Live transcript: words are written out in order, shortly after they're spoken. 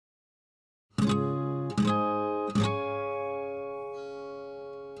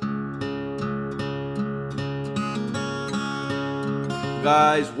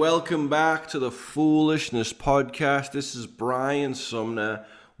Guys, welcome back to the Foolishness podcast. This is Brian Sumner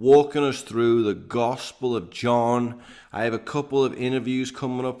walking us through the Gospel of John. I have a couple of interviews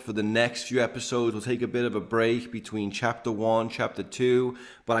coming up for the next few episodes. We'll take a bit of a break between chapter 1, chapter 2,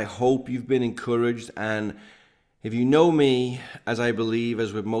 but I hope you've been encouraged. And if you know me, as I believe,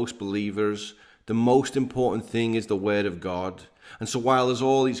 as with most believers, the most important thing is the Word of God. And so while there's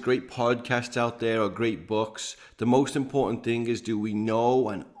all these great podcasts out there or great books, the most important thing is, do we know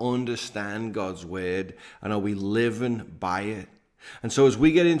and understand God's Word? And are we living by it? And so as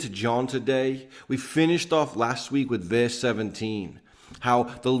we get into John today, we finished off last week with verse 17. How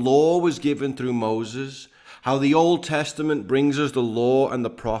the law was given through Moses. How the Old Testament brings us the law and the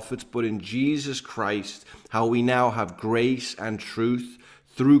prophets. But in Jesus Christ, how we now have grace and truth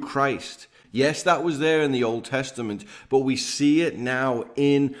through Christ. Yes, that was there in the Old Testament, but we see it now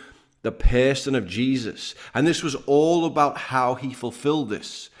in the person of Jesus. And this was all about how he fulfilled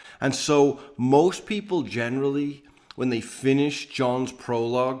this. And so most people generally, when they finish John's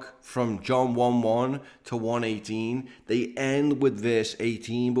prologue from John 1:1 to 1:18, they end with verse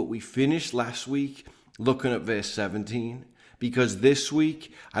 18, but we finished last week looking at verse 17. Because this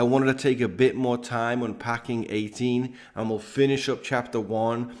week, I wanted to take a bit more time unpacking 18, and we'll finish up chapter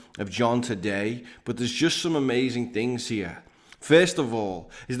 1 of John today. But there's just some amazing things here. First of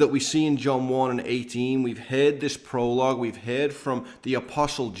all, is that we see in John 1 and 18, we've heard this prologue, we've heard from the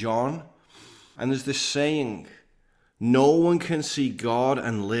Apostle John, and there's this saying, no one can see God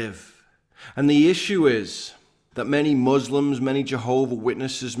and live. And the issue is that many Muslims, many Jehovah's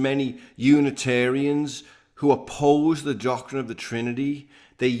Witnesses, many Unitarians, who oppose the doctrine of the Trinity,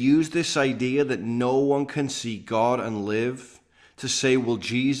 they use this idea that no one can see God and live to say, well,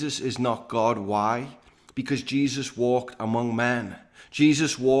 Jesus is not God. Why? Because Jesus walked among men.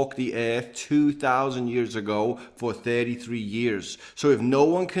 Jesus walked the earth 2,000 years ago for 33 years. So if no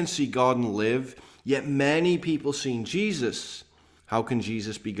one can see God and live, yet many people seen Jesus, how can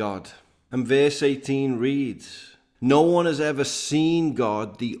Jesus be God? And verse 18 reads, no one has ever seen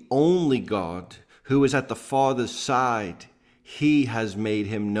God, the only God, who is at the Father's side. He has made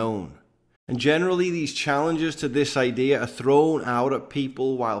him known. And generally these challenges to this idea are thrown out at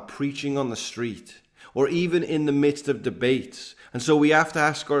people while preaching on the street or even in the midst of debates. And so we have to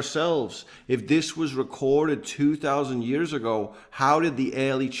ask ourselves, if this was recorded 2,000 years ago, how did the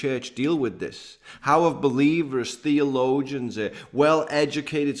early church deal with this? How have believers, theologians,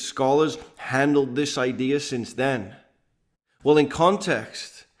 well-educated scholars handled this idea since then? Well, in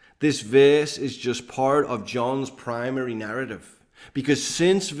context, this verse is just part of John's primary narrative. Because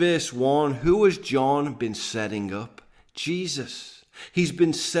since verse 1, who has John been setting up? Jesus. He's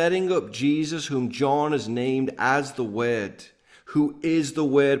been setting up Jesus, whom John has named as the Word, who is the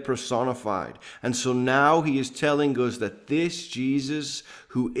Word personified. And so now he is telling us that this Jesus,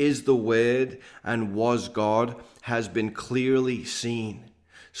 who is the Word and was God, has been clearly seen.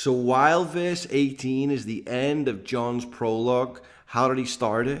 So while verse 18 is the end of John's prologue, how did he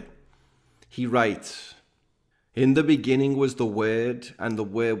start it? He writes, in the beginning was the Word, and the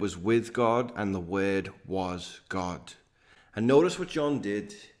Word was with God, and the Word was God. And notice what John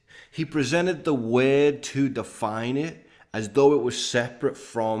did. He presented the Word to define it as though it was separate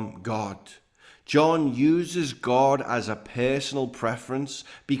from God. John uses God as a personal preference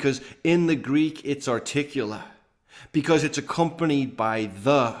because in the Greek it's articular, because it's accompanied by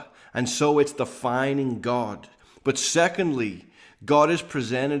the, and so it's defining God. But secondly, God is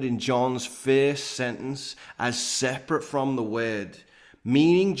presented in John's first sentence as separate from the Word,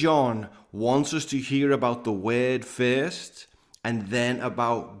 meaning John wants us to hear about the Word first and then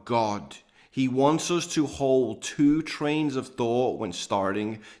about God. He wants us to hold two trains of thought when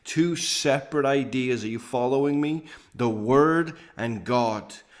starting, two separate ideas. Are you following me? The Word and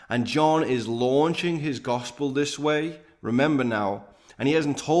God. And John is launching his gospel this way, remember now, and he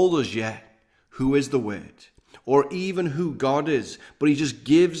hasn't told us yet who is the Word, or even who God is. But he just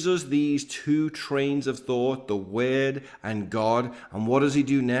gives us these two trains of thought, the Word and God. And what does he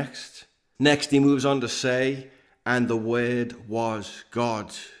do next? Next, he moves on to say, and the Word was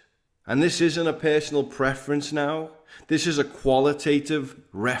God. And this isn't a personal preference now. This is a qualitative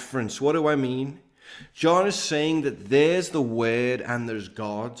reference. What do I mean? John is saying that there's the Word and there's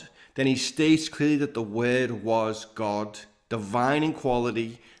God. Then he states clearly that the Word was God, divine in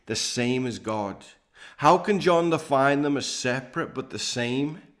quality, the same as God. How can John define them as separate but the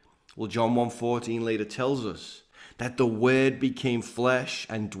same? Well, John 1:14 later tells us that the Word became flesh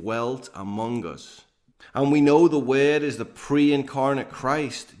and dwelt among us. And we know the Word is the pre-incarnate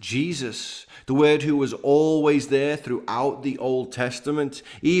Christ, Jesus, the Word who was always there throughout the Old Testament.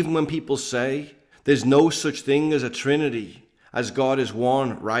 Even when people say there's no such thing as a Trinity, as God is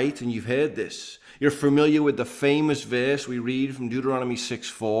one, right? And you've heard this. You're familiar with the famous verse we read from Deuteronomy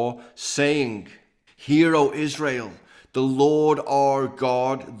 6:4, saying, "Hear, O Israel, the Lord our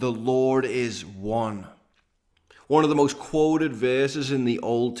God, the Lord is one." One of the most quoted verses in the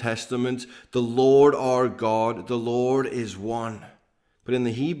Old Testament, the Lord our God, the Lord is one. But in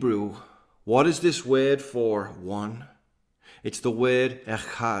the Hebrew, what is this word for one? It's the word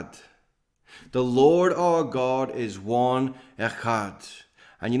echad. The Lord our God is one, echad.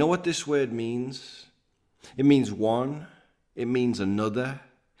 And you know what this word means? It means one. It means another.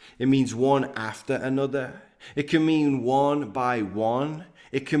 It means one after another. It can mean one by one.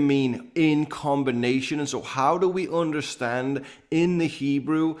 It can mean in combination. And so how do we understand in the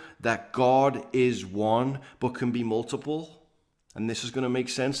Hebrew that God is one but can be multiple? And this is going to make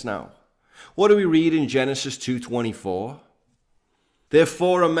sense now. What do we read in Genesis 2:24?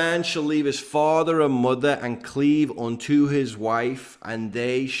 "Therefore a man shall leave his father and mother and cleave unto his wife, and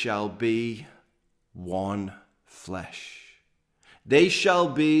they shall be one flesh." They shall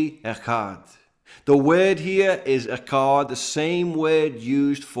be echad. The word here is echad, the same word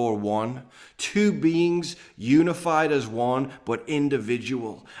used for one. Two beings unified as one, but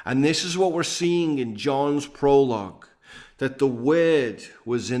individual. And this is what we're seeing in John's prologue, that the Word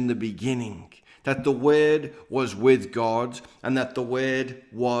was in the beginning, that the Word was with God, and that the Word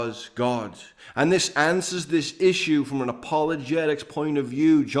was God. And this answers this issue from an apologetics point of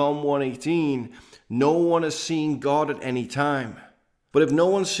view. John 1:18, no one has seen God at any time. But if no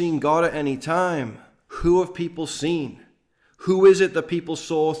one's seen God at any time, who have people seen? Who is it that people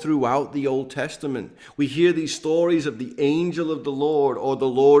saw throughout the Old Testament? We hear these stories of the angel of the Lord, or the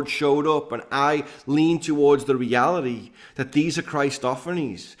Lord showed up, and I lean towards the reality that these are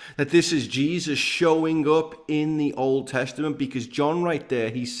Christophanies, that this is Jesus showing up in the Old Testament, because John right there,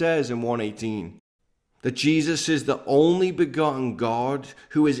 he says in 1:18, that Jesus is the only begotten God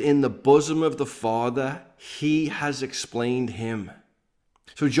who is in the bosom of the Father. He has explained him.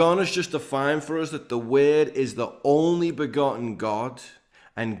 So John has just defined for us that the Word is the only begotten God,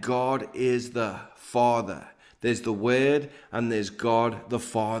 and God is the Father. There's the Word and there's God the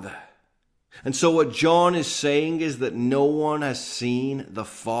Father. And so what John is saying is that no one has seen the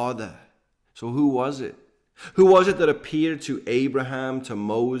Father. So who was it? Who was it that appeared to Abraham, to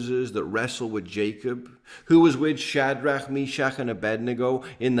Moses, that wrestled with Jacob? Who was with Shadrach, Meshach, and Abednego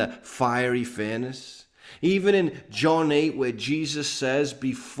in the fiery furnace? Even in John 8, where Jesus says,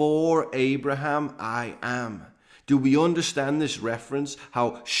 "Before Abraham, I am." Do we understand this reference,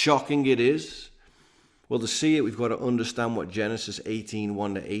 how shocking it is? Well, to see it, we've got to understand what Genesis 18,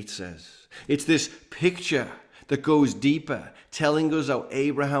 1-8 says. It's this picture that goes deeper, telling us how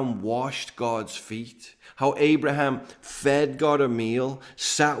Abraham washed God's feet, how Abraham fed God a meal,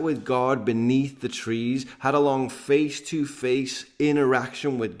 sat with God beneath the trees, had a long face-to-face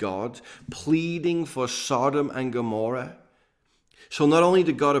interaction with God, pleading for Sodom and Gomorrah. So not only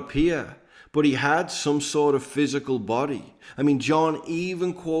did God appear, but he had some sort of physical body. I mean, John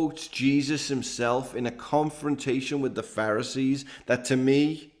even quotes Jesus himself in a confrontation with the Pharisees that, to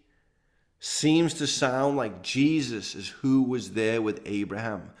me, seems to sound like Jesus is who was there with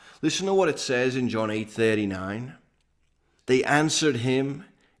Abraham. Listen to what it says in John 8:39. They answered him,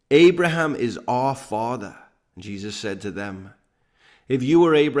 "Abraham is our father." And Jesus said to them, "If you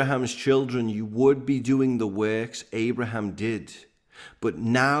were Abraham's children, you would be doing the works Abraham did. But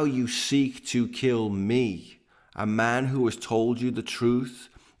now you seek to kill me, a man who has told you the truth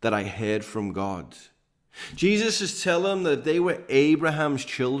that I heard from God." Jesus is telling them that if they were Abraham's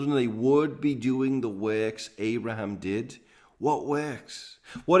children, they would be doing the works Abraham did. What works?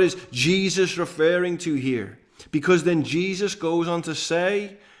 What is Jesus referring to here? Because then Jesus goes on to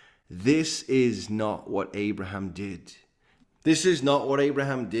say, this is not what Abraham did. This is not what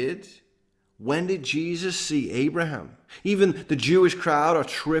Abraham did. When did Jesus see Abraham? Even the Jewish crowd are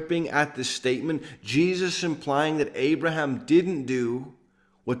tripping at this statement. Jesus implying that Abraham didn't do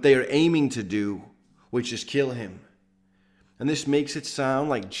what they are aiming to do, which is kill him. And this makes it sound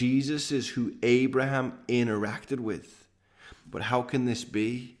like Jesus is who Abraham interacted with. But how can this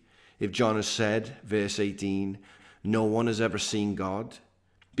be if John has said, verse 18, no one has ever seen God?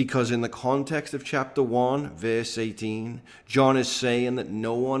 Because in the context of chapter 1, verse 18, John is saying that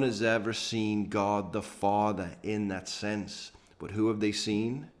no one has ever seen God the Father in that sense. But who have they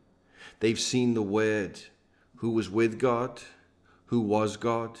seen? They've seen the Word, who was with God, who was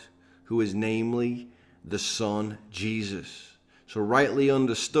God, who is namely the Son, Jesus. So rightly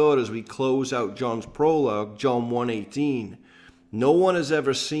understood, as we close out John's prologue, John 1:18, no one has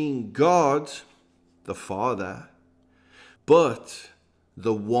ever seen God, the Father, but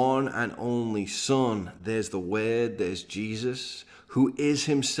the one and only Son, there's the Word, there's Jesus, who is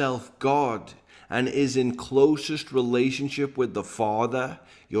himself God and is in closest relationship with the Father,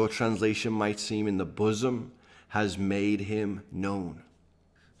 your translation might seem in the bosom, has made him known.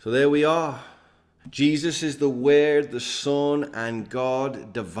 So there we are. Jesus is the Word, the Son, and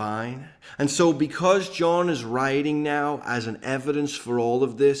God divine. And so because John is writing now as an evidence for all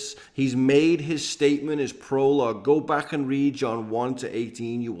of this, he's made his statement, his prologue. Go back and read John 1 to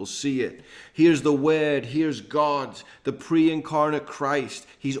 18, you will see it. Here's the Word, here's God, the pre-incarnate Christ.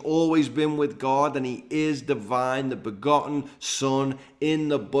 He's always been with God and he is divine, the begotten Son in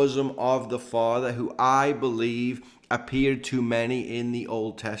the bosom of the Father, who I believe appeared to many in the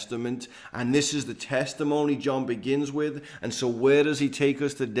Old Testament. And this is the testimony John begins with. And so where does he take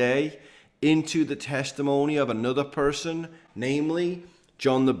us today? Into the testimony of another person, namely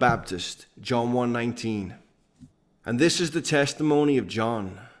John the Baptist, John 1:19. And this is the testimony of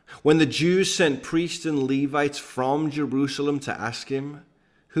John. When the Jews sent priests and Levites from Jerusalem to ask him,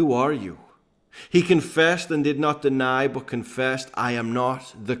 "Who are you?" he confessed and did not deny, but confessed, "I am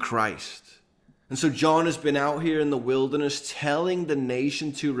not the Christ." And so John has been out here in the wilderness telling the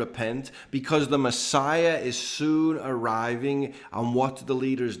nation to repent because the Messiah is soon arriving. And what do the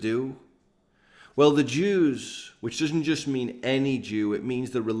leaders do? Well, the Jews, which doesn't just mean any Jew, it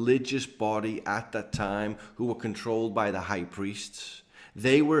means the religious body at that time who were controlled by the high priests.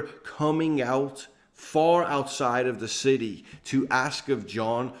 They were coming out far outside of the city to ask of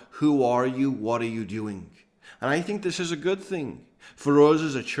John, "Who are you? What are you doing?" And I think this is a good thing. For us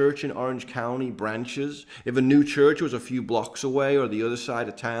as a church in Orange County, Branches, if a new church was a few blocks away or the other side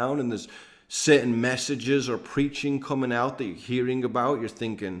of town and there's certain messages or preaching coming out that you're hearing about, you're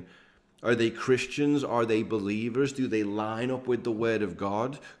thinking, are they Christians? Are they believers? Do they line up with the Word of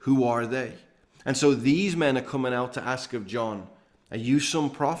God? Who are they? And so these men are coming out to ask of John, are you some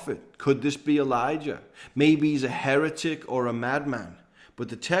prophet? Could this be Elijah? Maybe he's a heretic or a madman. But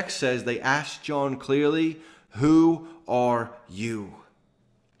the text says they asked John clearly, "Who are you?"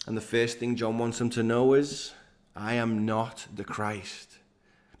 And the first thing John wants them to know is, I am not the Christ.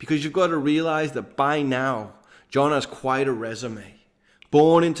 Because you've got to realize that by now, John has quite a resume.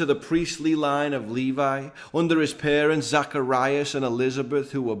 Born into the priestly line of Levi, under his parents Zacharias and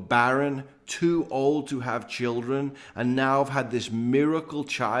Elizabeth, who were barren, too old to have children, and now have had this miracle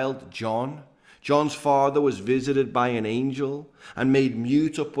child, John. John's father was visited by an angel and made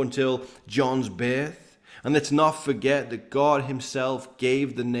mute up until John's birth. And let's not forget that God himself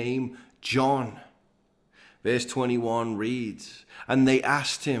gave the name John. Verse 21 reads, and they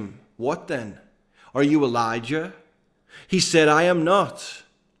asked him, "What then? Are you Elijah?" He said, "I am not."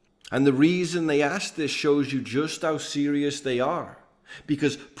 And the reason they asked this shows you just how serious they are.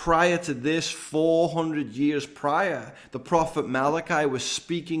 Because prior to this, 400 years prior, the prophet Malachi was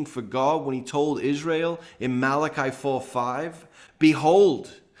speaking for God when he told Israel in Malachi 4:5, "Behold,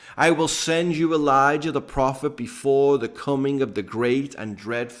 I will send you Elijah the prophet before the coming of the great and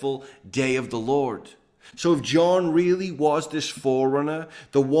dreadful day of the Lord." So if John really was this forerunner,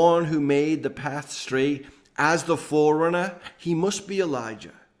 the one who made the path straight, as the forerunner, he must be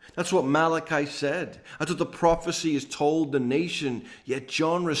Elijah. That's what Malachi said. That's what the prophecy has told the nation. Yet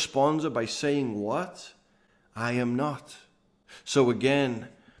John responds by saying what? I am not. So again,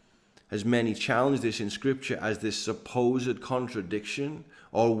 as many challenge this in Scripture as this supposed contradiction,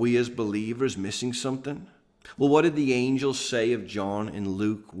 are we as believers missing something? Well, what did the angels say of John in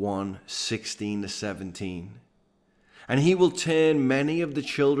Luke 1:16 to 17? And he will turn many of the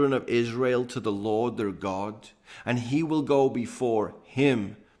children of Israel to the Lord their God, and he will go before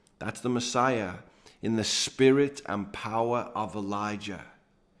him, that's the Messiah, in the spirit and power of Elijah.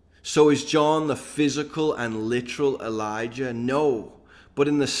 So is John the physical and literal Elijah? No. But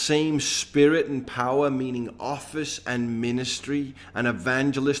in the same spirit and power, meaning office and ministry and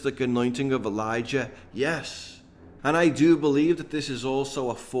evangelistic anointing of Elijah, yes. And I do believe that this is also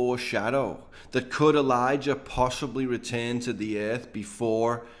a foreshadow that could Elijah possibly return to the earth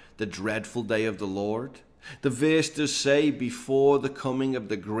before the dreadful day of the Lord? The verse does say before the coming of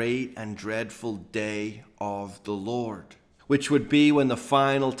the great and dreadful day of the Lord, which would be when the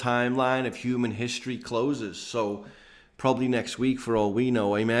final timeline of human history closes. So probably next week for all we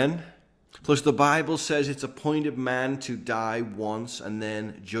know, amen? Plus the Bible says it's appointed man to die once and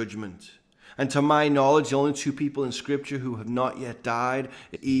then judgment. And to my knowledge, the only two people in Scripture who have not yet died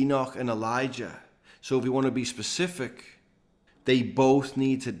are Enoch and Elijah. So if we want to be specific, they both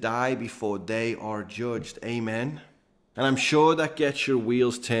need to die before they are judged, amen? And I'm sure that gets your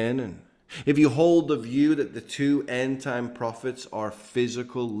wheels turning. If you hold the view that the two end-time prophets are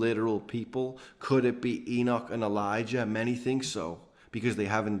physical, literal people, could it be Enoch and Elijah? Many think so. because they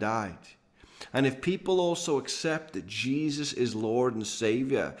haven't died. And if people also accept that Jesus is Lord and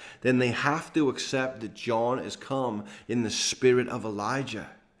Savior, then they have to accept that John has come in the spirit of Elijah.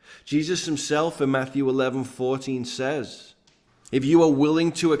 Jesus himself in Matthew 11:14 says, if you are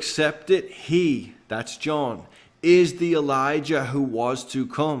willing to accept it, he, that's John, is the Elijah who was to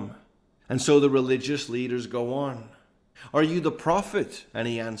come. And so the religious leaders go on. Are you the prophet? And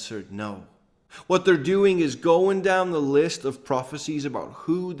he answered, no. What they're doing is going down the list of prophecies about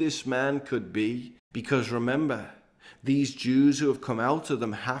who this man could be. Because remember, these Jews who have come out to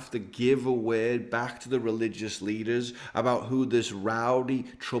them have to give a word back to the religious leaders about who this rowdy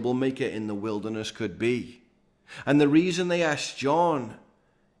troublemaker in the wilderness could be. And the reason they asked John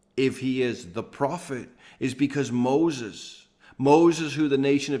if he is the prophet is because Moses, who the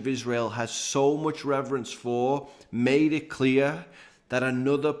nation of Israel has so much reverence for, made it clear that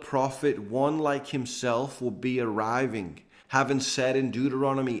another prophet, one like himself, will be arriving, having said in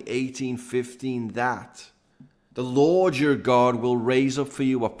Deuteronomy 18:15 that the Lord your God will raise up for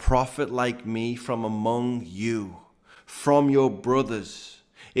you a prophet like me from among you, from your brothers.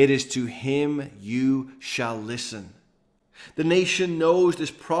 It is to him you shall listen. The nation knows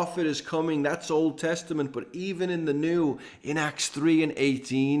this prophet is coming. That's Old Testament. But even in the New, in Acts 3 and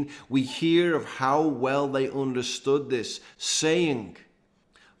 18, we hear of how well they understood this, saying,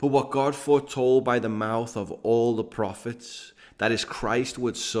 but what God foretold by the mouth of all the prophets, that is Christ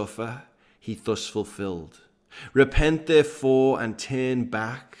would suffer, he thus fulfilled. Repent therefore and turn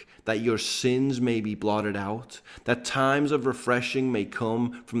back, that your sins may be blotted out, that times of refreshing may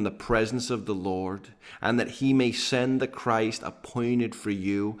come from the presence of the Lord, and that he may send the Christ appointed for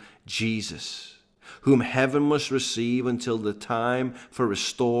you, Jesus, whom heaven must receive until the time for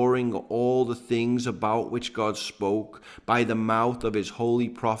restoring all the things about which God spoke by the mouth of his holy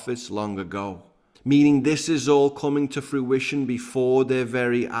prophets long ago. Meaning this is all coming to fruition before their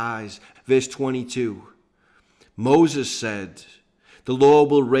very eyes. Verse 22, Moses said, the Lord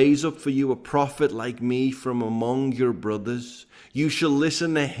will raise up for you a prophet like me from among your brothers. You shall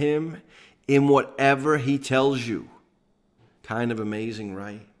listen to him in whatever he tells you. Kind of amazing,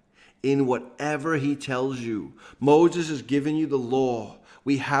 right? In whatever he tells you. Moses has given you the law.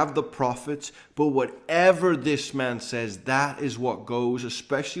 We have the prophets, but whatever this man says, that is what goes,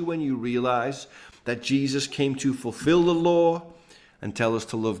 especially when you realize that Jesus came to fulfill the law and tell us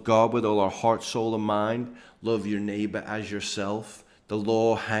to love God with all our heart, soul, and mind. Love your neighbor as yourself. The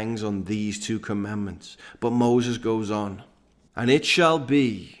law hangs on these two commandments. But Moses goes on. And it shall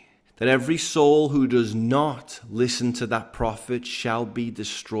be that every soul who does not listen to that prophet shall be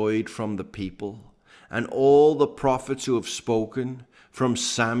destroyed from the people. And all the prophets who have spoken, from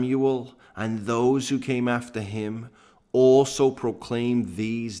Samuel and those who came after him, also proclaim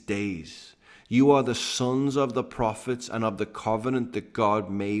these days. You are the sons of the prophets and of the covenant that God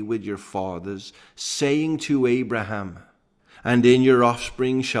made with your fathers, saying to Abraham, and in your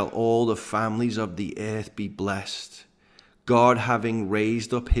offspring shall all the families of the earth be blessed. God, having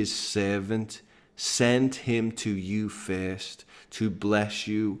raised up his servant, sent him to you first to bless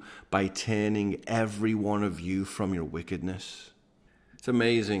you by turning every one of you from your wickedness. It's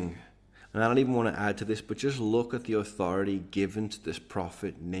amazing. And I don't even want to add to this, but just look at the authority given to this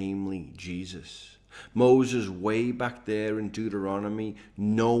prophet, namely Jesus. Moses way back there in Deuteronomy,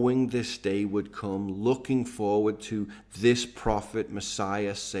 knowing this day would come, looking forward to this prophet,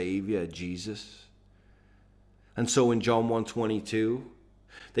 Messiah, Savior, Jesus. And so in John 1:22,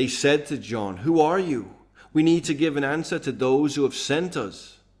 they said to John, who are you? We need to give an answer to those who have sent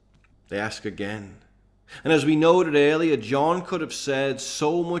us. They ask again. And as we noted earlier, John could have said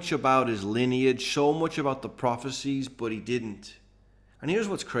so much about his lineage, so much about the prophecies, but he didn't. And here's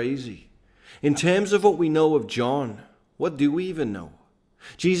what's crazy. In terms of what we know of John, what do we even know?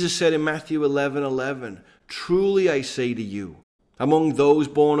 Jesus said in Matthew 11:11, truly I say to you, among those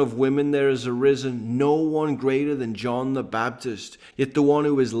born of women there has arisen no one greater than John the Baptist, yet the one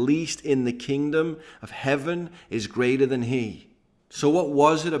who is least in the kingdom of heaven is greater than he. So what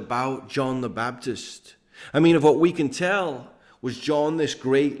was it about John the Baptist? I mean, of what we can tell, was John this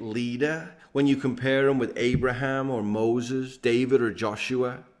great leader when you compare him with Abraham or Moses, David or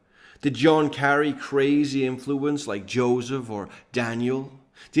Joshua? Did John carry crazy influence like Joseph or Daniel?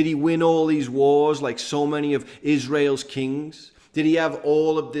 Did he win all these wars like so many of Israel's kings? Did he have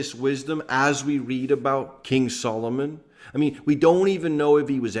all of this wisdom as we read about King Solomon? I mean, we don't even know if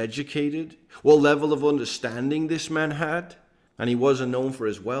he was educated, what level of understanding this man had. And he wasn't known for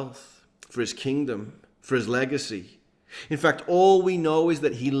his wealth, for his kingdom, for his legacy. In fact, all we know is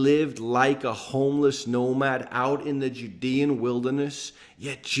that he lived like a homeless nomad out in the Judean wilderness.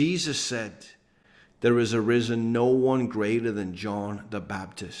 Yet Jesus said, there is arisen no one greater than John the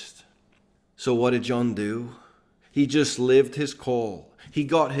Baptist. So what did John do? He just lived his call. He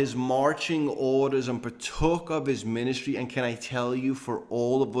got his marching orders and partook of his ministry. And can I tell you, for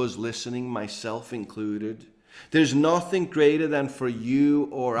all of us listening, myself included, there's nothing greater than for you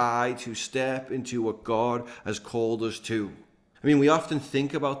or I to step into what God has called us to. I mean, we often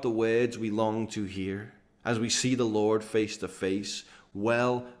think about the words we long to hear as we see the Lord face to face.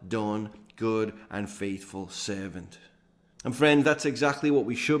 Well done, good and faithful servant. And friends, that's exactly what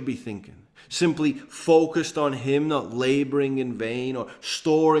we should be thinking. Simply focused on him, not laboring in vain or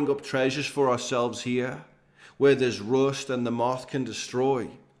storing up treasures for ourselves here, where there's rust and the moth can destroy.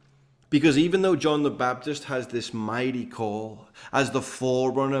 Because even though John the Baptist has this mighty call, as the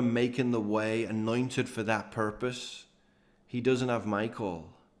forerunner making the way, anointed for that purpose, he doesn't have my call.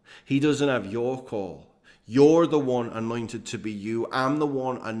 He doesn't have your call. You're the one anointed to be you. I'm the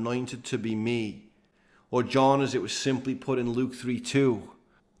one anointed to be me. Or John, as it was simply put in Luke 3:2,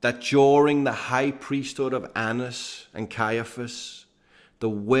 that during the high priesthood of Annas and Caiaphas, the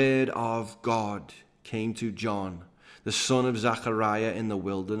word of God came to John, the son of Zechariah, in the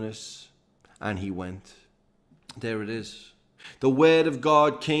wilderness, and he went. There it is. The word of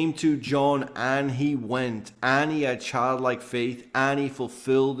God came to John and he went, and he had childlike faith, and he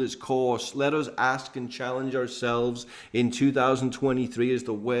fulfilled his course. Let us ask and challenge ourselves in 2023 as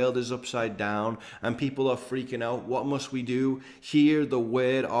the world is upside down and people are freaking out. What must we do? Hear the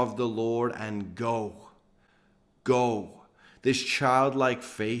word of the Lord and go. Go. This childlike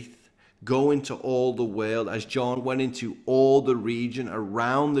faith, go into all the world as John went into all the region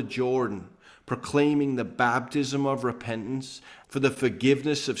around the Jordan, proclaiming the baptism of repentance for the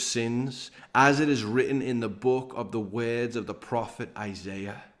forgiveness of sins, as it is written in the book of the words of the prophet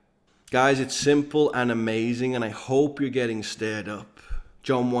Isaiah. Guys, it's simple and amazing, and I hope you're getting stirred up.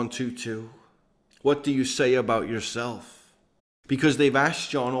 John 1:2. What do you say about yourself? Because they've asked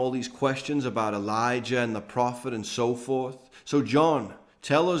John all these questions about Elijah and the prophet and so forth. So John,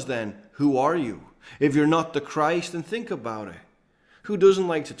 tell us then, who are you? If you're not the Christ, then think about it. Who doesn't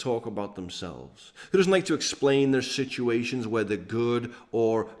like to talk about themselves? Who doesn't like to explain their situations, whether good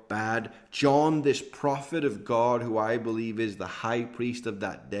or bad? John, this prophet of God, who I believe is the high priest of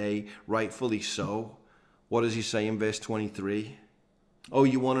that day, rightfully so. What does he say in verse 23? Oh,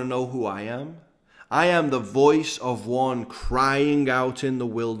 you want to know who I am? I am the voice of one crying out in the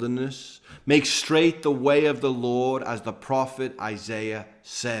wilderness. Make straight the way of the Lord, as the prophet Isaiah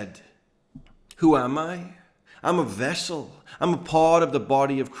said. Who am I? I'm a vessel. I'm a part of the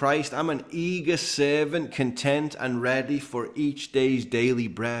body of Christ. I'm an eager servant, content and ready for each day's daily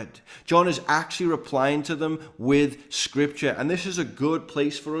bread. John is actually replying to them with scripture. And this is a good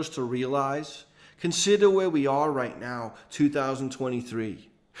place for us to realize. Consider where we are right now, 2023.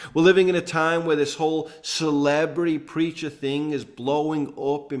 We're living in a time where this whole celebrity preacher thing is blowing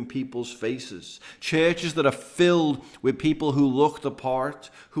up in people's faces. Churches that are filled with people who look the part,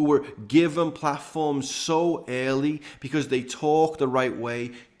 who were given platforms so early because they talked the right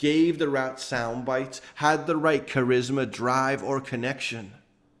way, gave the right sound bites, had the right charisma, drive, or connection.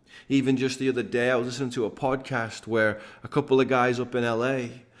 Even just the other day, I was listening to a podcast where a couple of guys up in LA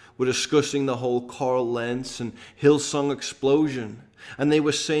were discussing the whole Carl Lentz and Hillsong explosion. And they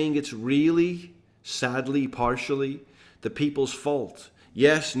were saying it's really, sadly, partially, the people's fault.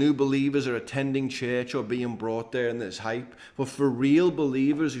 Yes, new believers are attending church or being brought there and there's hype. But for real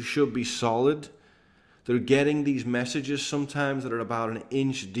believers who should be solid, they're getting these messages sometimes that are about an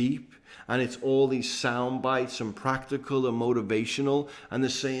inch deep. And it's all these sound bites and practical and motivational. And they're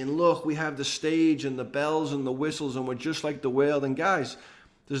saying, look, we have the stage and the bells and the whistles and we're just like the world. And guys,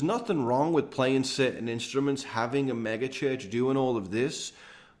 there's nothing wrong with playing certain instruments, having a mega church, doing all of this.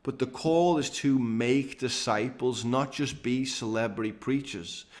 But the call is to make disciples, not just be celebrity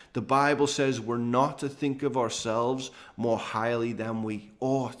preachers. The Bible says we're not to think of ourselves more highly than we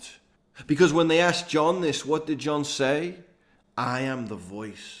ought. Because when they asked John this, what did John say? I am the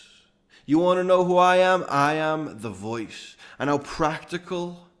voice. You want to know who I am? I am the voice. And how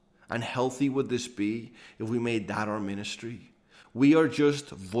practical and healthy would this be if we made that our ministry? We are just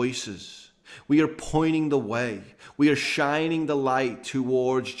voices. We are pointing the way. We are shining the light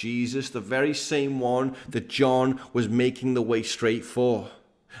towards Jesus, the very same one that John was making the way straight for.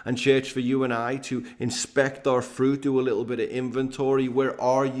 And church, for you and I to inspect our fruit, do a little bit of inventory. Where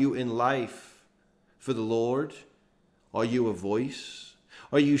are you in life for the Lord? Are you a voice?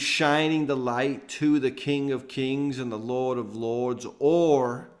 Are you shining the light to the King of Kings and the Lord of Lords?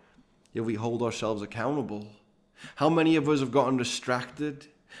 Or if we hold ourselves accountable, how many of us have gotten distracted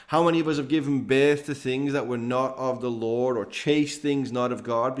How many of us have given birth to things that were not of the Lord or chased things not of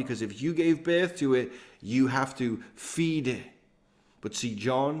God? Because if you gave birth to it, you have to feed it. But see,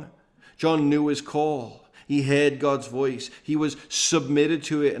 John knew his call. He heard God's voice. He was submitted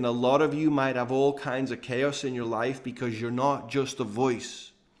to it. And a lot of you might have all kinds of chaos in your life because you're not just a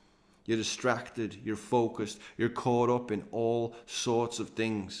voice. You're distracted. You're focused. You're caught up in all sorts of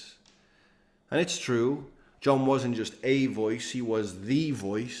things. And it's true. John wasn't just a voice. He was the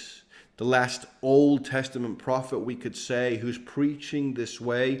voice. The last Old Testament prophet, we could say, who's preaching this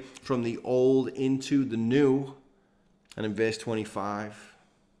way from the old into the new. And in verse 25,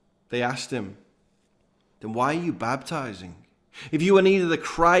 they asked him, then why are you baptizing? If you are neither the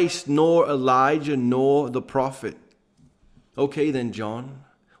Christ, nor Elijah, nor the prophet. Okay then, John,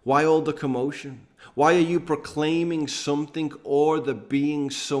 why all the commotion? Why are you proclaiming something or the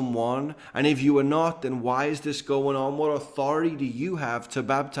being someone? And if you are not, then why is this going on? What authority do you have to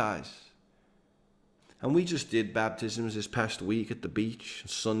baptize? And we just did baptisms this past week at the beach,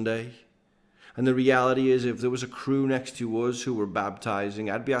 Sunday. And the reality is, if there was a crew next to us who were baptizing,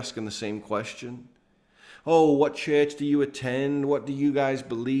 I'd be asking the same question. Oh, what church do you attend? What do you guys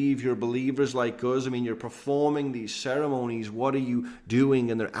believe? You're believers like us. I mean, you're performing these ceremonies. What are you doing?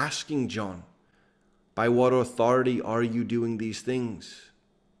 And they're asking John, by what authority are you doing these things?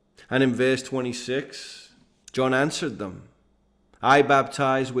 And in verse 26, John answered them, I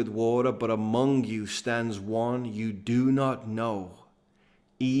baptize with water, but among you stands one you do not know,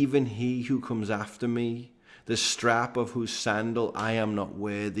 even he who comes after me, the strap of whose sandal I am not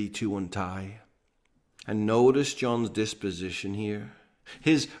worthy to untie. And notice John's disposition here,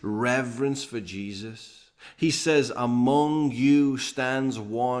 his reverence for Jesus. He says, among you stands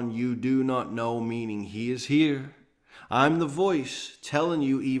one you do not know, meaning he is here. I'm the voice telling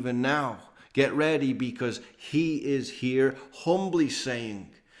you even now, get ready because he is here, humbly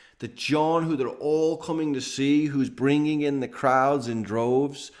saying that John, who they're all coming to see, who's bringing in the crowds in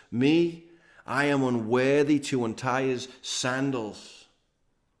droves, me, I am unworthy to untie his sandals.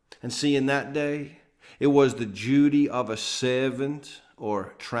 And see, in that day, it was the duty of a servant,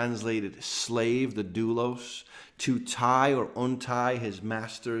 or translated slave, the doulos, to tie or untie his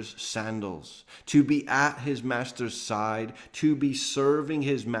master's sandals, to be at his master's side, to be serving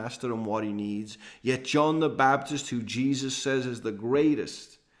his master in what he needs. Yet John the Baptist, who Jesus says is the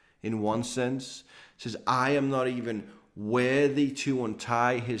greatest in one sense, says, I am not even worthy to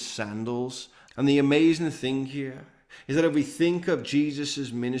untie his sandals. And the amazing thing here is that if we think of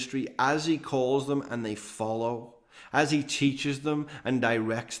Jesus' ministry as he calls them and they follow, as he teaches them and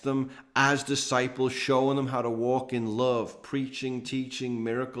directs them as disciples, showing them how to walk in love, preaching, teaching,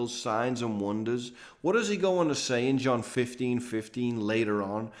 miracles, signs and wonders, what is he going to say in John 15:15 later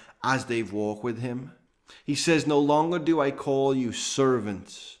on as they've walked with him? He says, no longer do I call you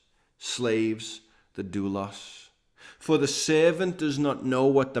servants, slaves, the doulos. For the servant does not know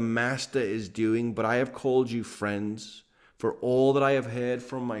what the master is doing, but I have called you friends. For all that I have heard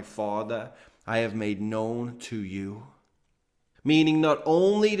from my Father, I have made known to you. Meaning not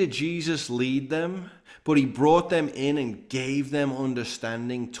only did Jesus lead them, but he brought them in and gave them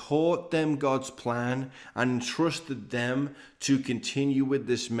understanding, taught them God's plan, and entrusted them to continue with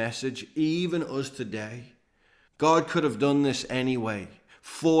this message, even us today. God could have done this anyway,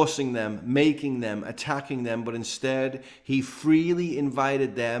 forcing them, making them, attacking them, but instead he freely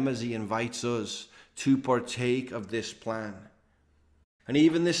invited them as he invites us to partake of this plan. And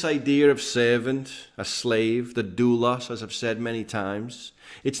even this idea of servant, a slave, the doulos, as I've said many times,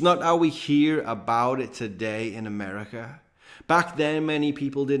 it's not how we hear about it today in America. Back then, many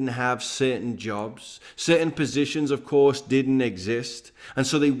people didn't have certain jobs. Certain positions, of course, didn't exist. And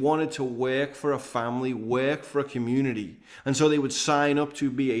so they wanted to work for a family, work for a community. And so they would sign up to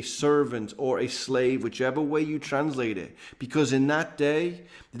be a servant or a slave, whichever way you translate it. Because in that day,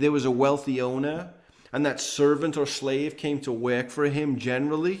 there was a wealthy owner, and that servant or slave came to work for him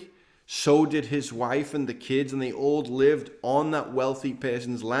generally. So did his wife and the kids, and they all lived on that wealthy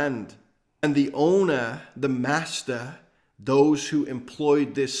person's land. And the owner, the master, those who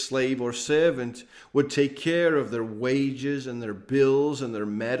employed this slave or servant would take care of their wages and their bills and their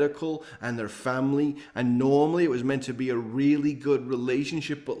medical and their family. And normally it was meant to be a really good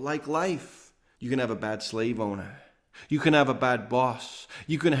relationship, but like life, you can have a bad slave owner. You can have a bad boss.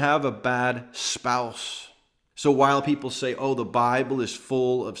 You can have a bad spouse. So while people say, oh, the Bible is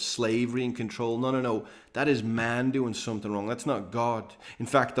full of slavery and control, no. That is man doing something wrong. That's not God. In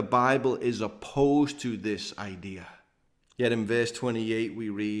fact, the Bible is opposed to this idea. Yet in verse 28 we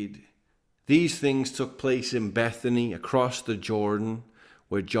read, these things took place in Bethany across the Jordan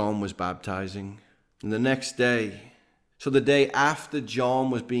where John was baptizing. And the next day, So the day after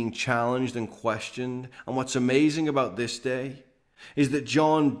John was being challenged and questioned, and what's amazing about this day is that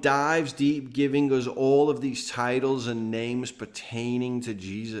John dives deep, giving us all of these titles and names pertaining to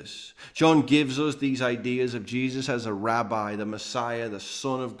Jesus. John gives us these ideas of Jesus as a rabbi, the Messiah, the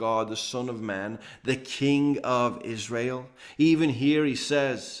Son of God, the Son of Man, the King of Israel. Even here he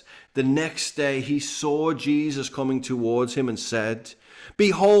says, the next day he saw Jesus coming towards him and said,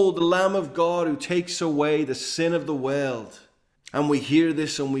 "Behold, the Lamb of God who takes away the sin of the world." And we hear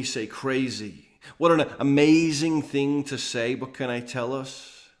this and we say, crazy. What an amazing thing to say, but can I tell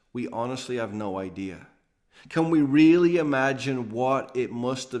us, we honestly have no idea. Can we really imagine what it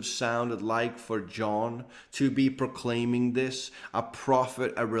must have sounded like for John to be proclaiming this? A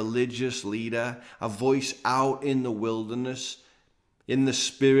prophet, a religious leader, a voice out in the wilderness, in the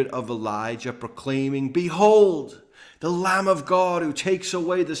spirit of Elijah, proclaiming, "Behold, the Lamb of God who takes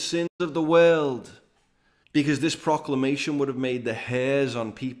away the sins of the world." Because this proclamation would have made the hairs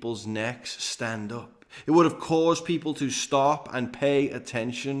on people's necks stand up. It would have caused people to stop and pay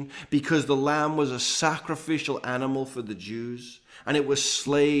attention, because the lamb was a sacrificial animal for the Jews, and it was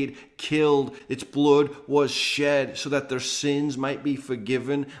slayed, killed, its blood was shed so that their sins might be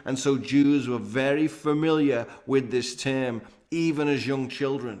forgiven. And so Jews were very familiar with this term, even as young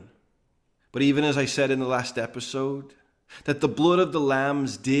children. But even as I said in the last episode, that the blood of the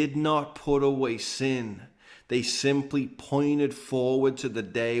lambs did not put away sin. They simply pointed forward to the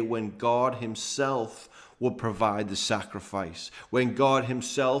day when God himself would provide the sacrifice, when God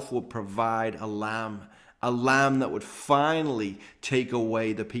himself would provide a lamb that would finally take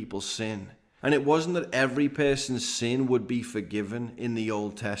away the people's sin. And it wasn't that every person's sin would be forgiven in the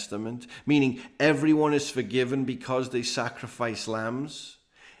Old Testament, meaning everyone is forgiven because they sacrifice lambs.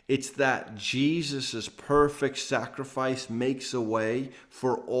 It's that Jesus' perfect sacrifice makes a way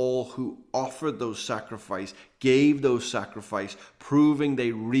for all who offered those sacrifice, gave those sacrifice, proving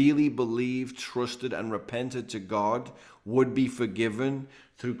they really believed, trusted, and repented to God, would be forgiven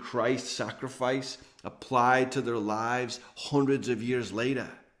through Christ's sacrifice applied to their lives hundreds of years later.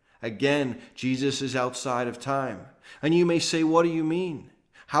 Again, Jesus is outside of time. And you may say, what do you mean?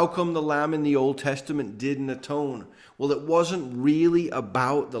 How come the lamb in the Old Testament didn't atone? Well, it wasn't really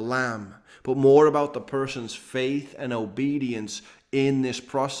about the lamb, but more about the person's faith and obedience in this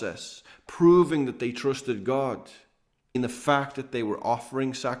process, proving that they trusted God. And the fact that they were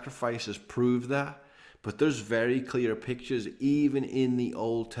offering sacrifices proved that. But there's very clear pictures even in the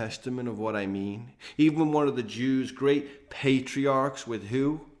Old Testament of what I mean. Even one of the Jews' great patriarchs with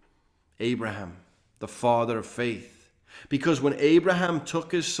who? Abraham, the father of faith. Because when Abraham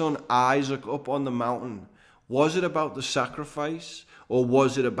took his son Isaac up on the mountain, was it about the sacrifice or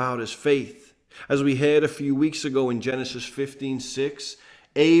was it about his faith? As we heard a few weeks ago in Genesis 15:6,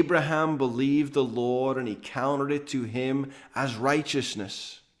 Abraham believed the Lord and he counted it to him as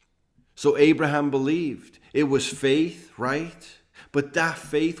righteousness. So Abraham believed. It was faith, right? But that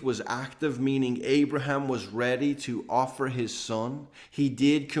faith was active, meaning Abraham was ready to offer his son. He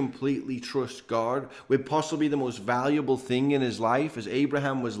did completely trust God with possibly the most valuable thing in his life, as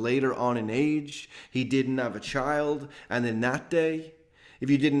Abraham was later on in age. He didn't have a child. And in that day, if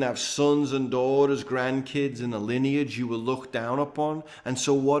you didn't have sons and daughters, grandkids in a lineage, you were looked down upon. And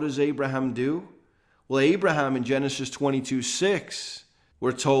so what does Abraham do? Well, Abraham in Genesis 22:6,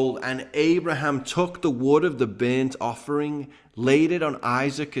 we're told, and Abraham took the wood of the burnt offering, laid it on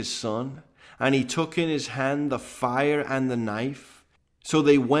Isaac his son, and he took in his hand the fire and the knife. So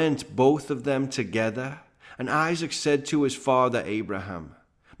they went, both of them together. And Isaac said to his father Abraham,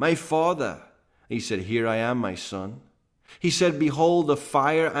 "My father." He said, "Here I am, my son." He said, "Behold the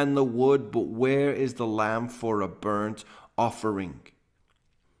fire and the wood, but where is the lamb for a burnt offering?"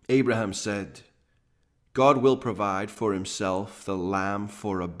 Abraham said, "God will provide for himself the lamb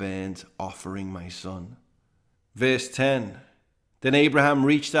for a burnt offering, my son." Verse 10, then Abraham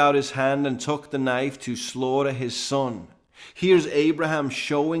reached out his hand and took the knife to slaughter his son. Here's Abraham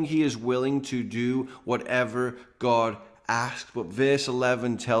showing he is willing to do whatever God asked. But verse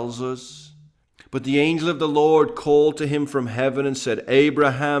 11 tells us, but the angel of the Lord called to him from heaven and said,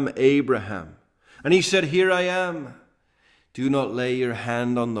 "Abraham, Abraham." And he said, "Here I am." "Do not lay your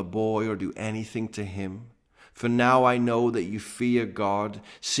hand on the boy or do anything to him. For now I know that you fear God,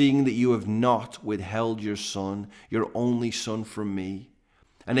 seeing that you have not withheld your son, your only son, from me."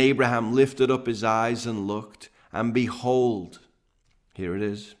 And Abraham lifted up his eyes and looked, and behold, here it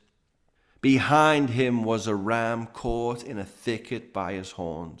is, behind him was a ram caught in a thicket by his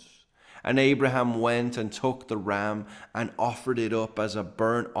horns. And Abraham went and took the ram and offered it up as a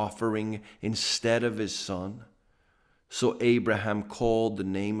burnt offering instead of his son. So Abraham called the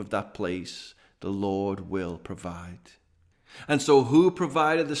name of that place, "The Lord will provide." And so who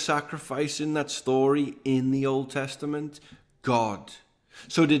provided the sacrifice in that story in the Old Testament? God.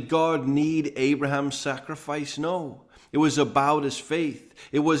 So did God need Abraham's sacrifice? No. It was about his faith.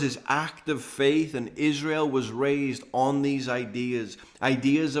 It was his act of faith, and Israel was raised on these ideas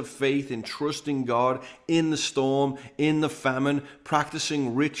of faith in trusting God in the storm, in the famine,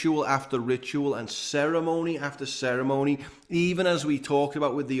 practicing ritual after ritual and ceremony after ceremony, even as we talked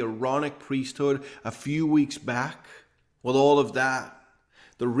about with the Aaronic priesthood a few weeks back. Well, all of that,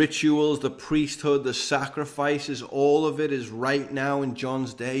 the rituals, the priesthood, the sacrifices, all of it is right now in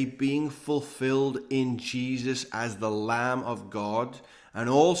John's day being fulfilled in Jesus as the Lamb of God and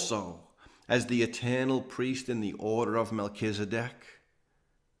also as the eternal priest in the order of Melchizedek.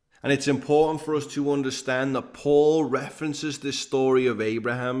 And it's important for us to understand that Paul references this story of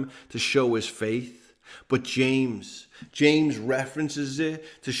Abraham to show his faith, but James references it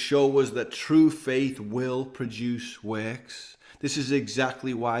to show us that true faith will produce works. This is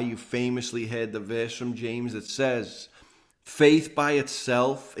exactly why you famously heard the verse from James that says, faith by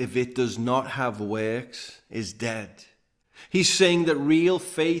itself, if it does not have works, is dead. He's saying that real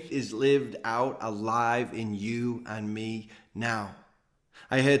faith is lived out alive in you and me now.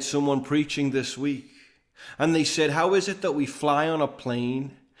 I heard someone preaching this week, and they said, how is it that we fly on a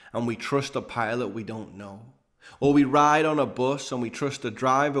plane and we trust a pilot we don't know? Or we ride on a bus and we trust a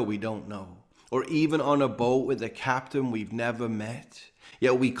driver we don't know? Or even on a boat with a captain we've never met,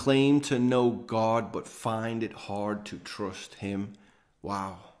 yet we claim to know God but find it hard to trust him.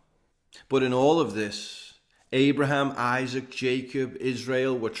 Wow. But in all of this, Abraham, Isaac, Jacob,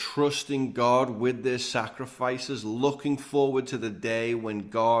 Israel were trusting God with their sacrifices, looking forward to the day when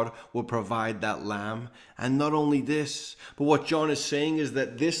God will provide that lamb. And not only this, but what John is saying is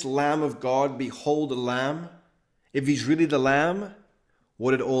that this Lamb of God, behold the Lamb, if he's really the Lamb,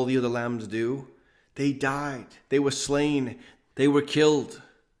 what did all the other lambs do? They died. They were slain. They were killed.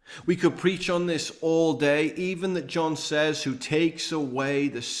 We could preach on this all day, even that John says, who takes away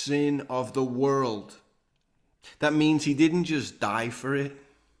the sin of the world. That means he didn't just die for it,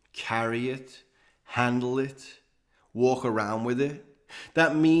 carry it, handle it, walk around with it.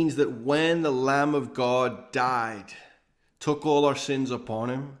 That means that when the Lamb of God died, took all our sins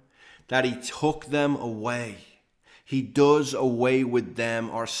upon him, that he took them away. He does away with them.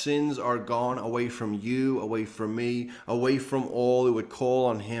 Our sins are gone away from you, away from me, away from all who would call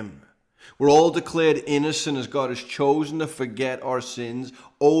on him. We're all declared innocent as God has chosen to forget our sins,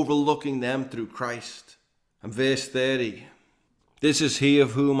 overlooking them through Christ. And verse 30, this is he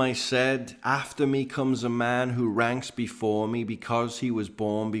of whom I said, after me comes a man who ranks before me because he was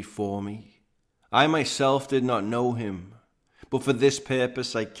born before me. I myself did not know him, but for this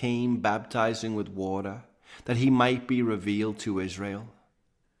purpose I came baptizing with water, that he might be revealed to Israel.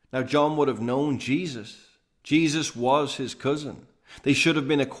 Now John would have known Jesus. Jesus was his cousin. They should have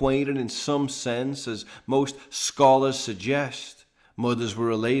been acquainted in some sense, as most scholars suggest. Mothers were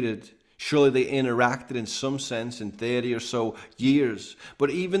related. Surely they interacted in some sense in 30 or so years. But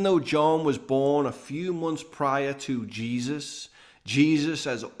even though John was born a few months prior to Jesus, Jesus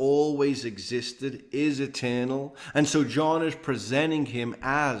has always existed, is eternal. And so John is presenting him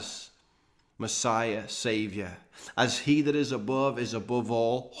as Messiah, Savior, as he that is above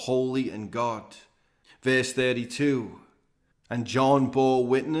all, holy and God. Verse 32, and John bore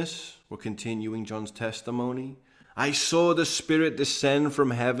witness, we're continuing John's testimony, I saw the Spirit descend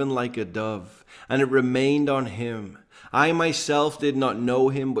from heaven like a dove, and it remained on him. I myself did not know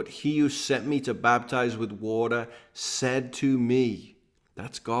him, but he who sent me to baptize with water said to me,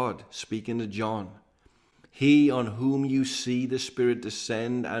 that's God speaking to John, he on whom you see the Spirit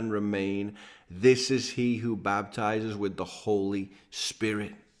descend and remain, this is he who baptizes with the Holy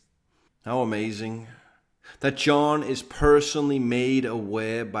Spirit. How amazing that John is personally made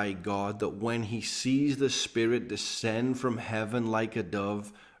aware by God that when he sees the Spirit descend from heaven like a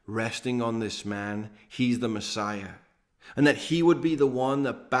dove, resting on this man, he's the Messiah. And that he would be the one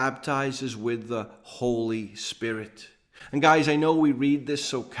that baptizes with the Holy Spirit. And guys, I know we read this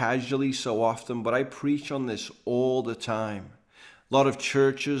so casually so often, but I preach on this all the time. A lot of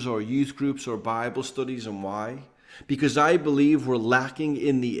churches or youth groups or Bible studies, and why? Because I believe we're lacking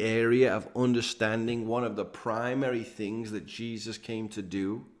in the area of understanding one of the primary things that Jesus came to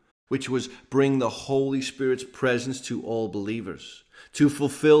do, which was bring the Holy Spirit's presence to all believers, to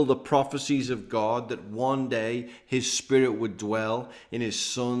fulfill the prophecies of God that one day his Spirit would dwell in his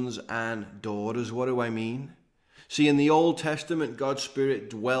sons and daughters. What do I mean? See, in the Old Testament, God's Spirit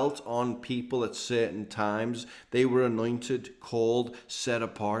dwelt on people at certain times. They were anointed, called, set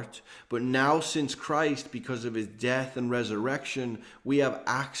apart. But now, since Christ, because of his death and resurrection, we have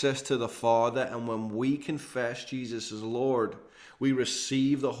access to the Father. And when we confess Jesus as Lord, we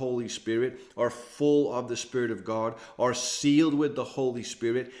receive the Holy Spirit, are full of the Spirit of God, are sealed with the Holy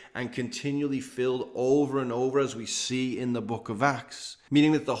Spirit, and continually filled over and over, as we see in the book of Acts.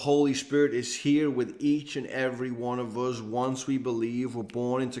 Meaning that the Holy Spirit is here with each and every one of us once we believe we're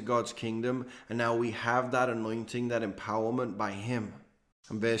born into God's kingdom, and now we have that anointing, that empowerment by him.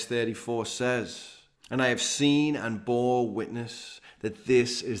 And verse 34 says, "And I have seen and bore witness that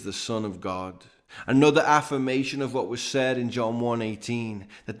this is the Son of God." Another affirmation of what was said in John 1:18,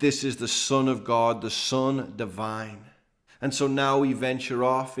 that this is the Son of God, the Son divine. And so now we venture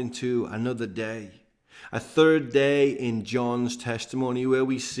off into another day, a third day in John's testimony, where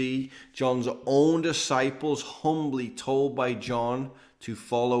we see John's own disciples humbly told by John to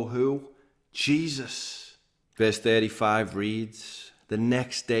follow who? Jesus. Verse 35 reads, "The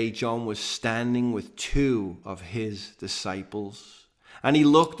next day John was standing with two of his disciples. And he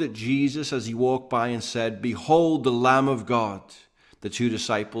looked at Jesus as he walked by and said, 'Behold the Lamb of God.' The two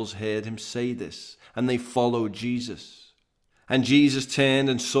disciples heard him say this, and they followed Jesus. And Jesus turned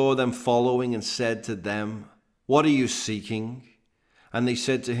and saw them following and said to them, 'What are you seeking?' And they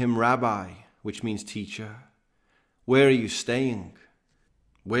said to him, 'Rabbi,' which means teacher, 'where are you staying?'"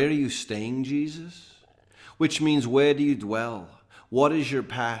 Where are you staying, Jesus? Which means, where do you dwell? What is your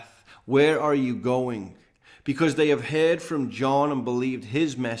path? Where are you going? Because they have heard from John and believed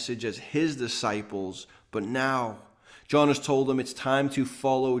his message as his disciples. But now John has told them it's time to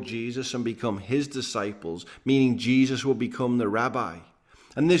follow Jesus and become his disciples, meaning Jesus will become the rabbi.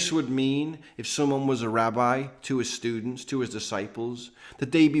 And this would mean, if someone was a rabbi to his students, to his disciples,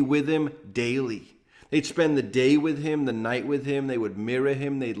 that they'd be with him daily. They'd spend the day with him, the night with him. They would mirror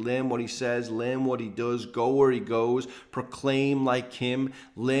him. They'd learn what he says, learn what he does, go where he goes, proclaim like him,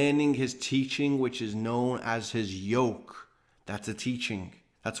 learning his teaching, which is known as his yoke. That's a teaching.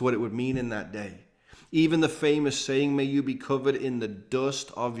 That's what it would mean in that day. Even the famous saying, "May you be covered in the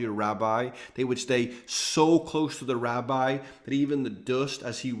dust of your rabbi." They would stay so close to the rabbi that even the dust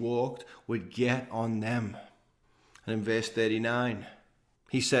as he walked would get on them. And in verse 39,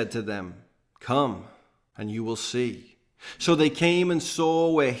 he said to them, "Come, and you will see." So they came and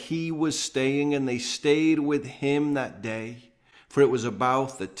saw where he was staying, and they stayed with him that day, for it was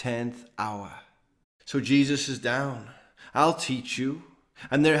about the 10th hour. So Jesus is down. "I'll teach you."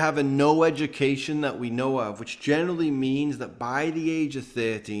 And they're having no education that we know of, which generally means that by the age of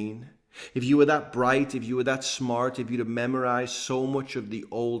 13, if you were that bright, if you were that smart, if you'd have memorized so much of the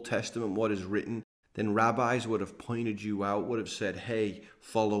Old Testament, what is written, then rabbis would have pointed you out, would have said, "Hey,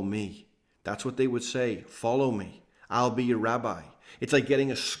 follow me." That's what they would say. "Follow me. I'll be your rabbi." It's like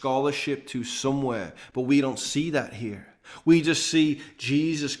getting a scholarship to somewhere, but we don't see that here. We just see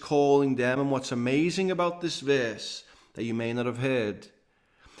Jesus calling them. And what's amazing about this verse that you may not have heard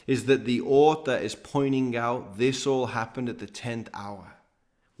is that the author is pointing out this all happened at the 10th hour.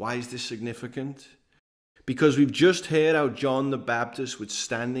 Why is this significant? Because we've just heard how John the Baptist was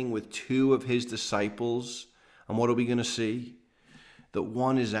standing with two of his disciples. And what are we going to see? That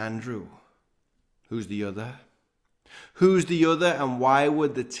one is Andrew. Who's the other? Who's the other, and why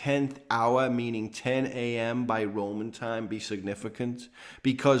would the 10th hour, meaning 10 a.m. by Roman time, be significant?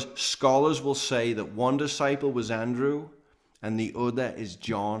 Because scholars will say that one disciple was Andrew, and the other is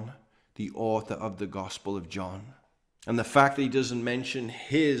John, the author of the Gospel of John. And the fact that he doesn't mention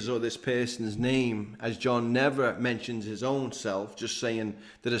his or this person's name, as John never mentions his own self, just saying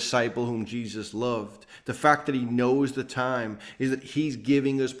the disciple whom Jesus loved. The fact that he knows the time is that he's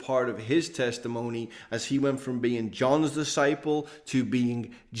giving us part of his testimony as he went from being John's disciple to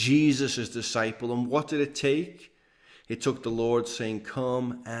being Jesus' disciple. And what did it take? It took the Lord saying,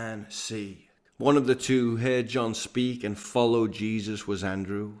 "Come and see." One of the two who heard John speak and followed Jesus was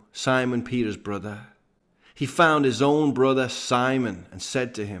Andrew, Simon Peter's brother. He found his own brother Simon and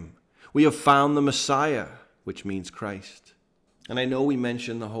said to him, "We have found the Messiah," which means Christ. And I know we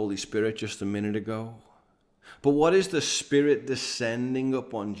mentioned the Holy Spirit just a minute ago, but what is the Spirit descending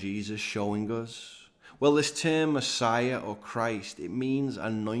upon Jesus showing us? Well, this term Messiah or Christ, it means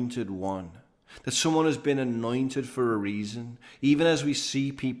anointed one. That someone has been anointed for a reason. Even as we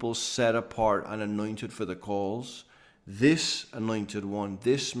see people set apart and anointed for the calls, this anointed one,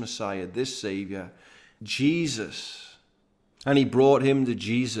 this Messiah, this Savior, Jesus. And he brought him to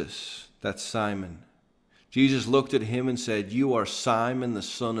Jesus, that's Simon. Jesus looked at him and said, "You are Simon, the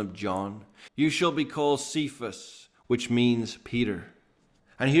son of John. You shall be called Cephas," which means Peter.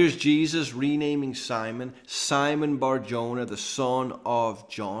 And here's Jesus renaming Simon, Simon Bar-Jonah, the son of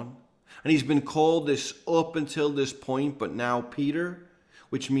John. And he's been called this up until this point, but now Peter,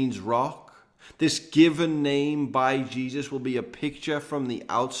 which means rock. This given name by Jesus will be a picture from the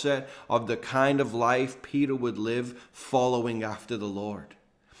outset of the kind of life Peter would live following after the Lord.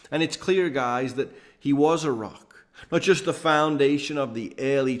 And it's clear, guys, that he was a rock. Not just the foundation of the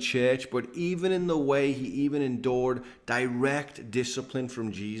early church, but even in the way he even endured direct discipline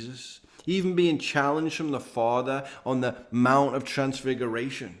from Jesus. Even being challenged from the Father on the Mount of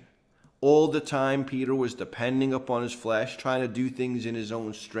Transfiguration. All the time Peter was depending upon his flesh, trying to do things in his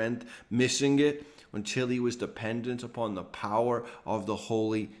own strength, missing it until he was dependent upon the power of the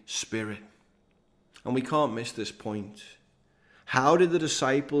Holy Spirit. And we can't miss this point. How did the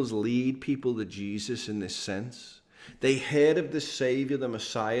disciples lead people to Jesus in this sense? They heard of the Savior, the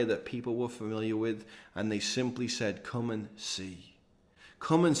Messiah that people were familiar with, and they simply said, come and see.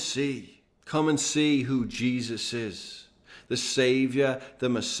 Come and see. Come and see who Jesus is. The Savior, the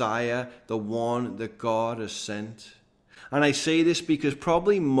Messiah, the one that God has sent. And I say this because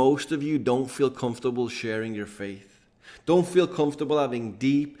probably most of you don't feel comfortable sharing your faith. Don't feel comfortable having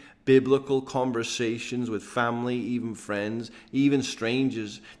deep biblical conversations with family, even friends, even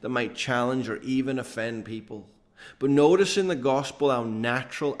strangers that might challenge or even offend people. But notice in the gospel how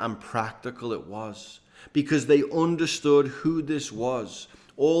natural and practical it was, because they understood who this was.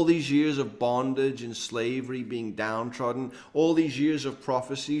 All these years of bondage and slavery, being downtrodden, all these years of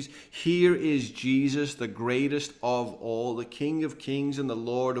prophecies, here is Jesus, the greatest of all, the King of Kings and the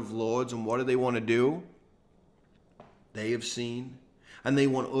Lord of Lords. And what do they want to do? They have seen, and they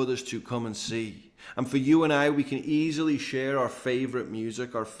want others to come and see. And for you and I, we can easily share our favorite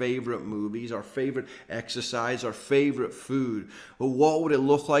music, our favorite movies, our favorite exercise, our favorite food. But what would it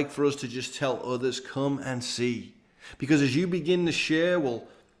look like for us to just tell others, come and see? Because as you begin to share, well,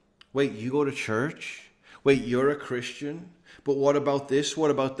 wait, you go to church? Wait, you're a Christian? But what about this?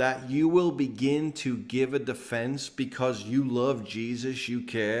 What about that? You will begin to give a defense because you love Jesus, you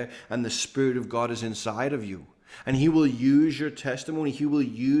care, and the Spirit of God is inside of you. And he will use your testimony. He will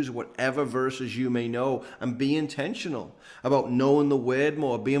use whatever verses you may know, and be intentional about knowing the word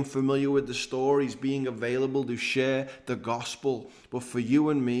more, being familiar with the stories, being available to share the gospel. But for you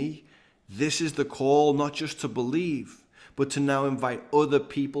and me, this is the call, not just to believe, but to now invite other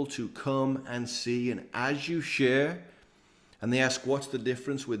people to come and see. And as you share, and they ask, what's the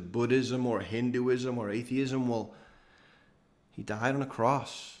difference with Buddhism or Hinduism or atheism? Well, he died on a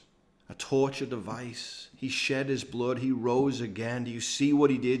cross, a torture device. He shed his blood. He rose again. Do you see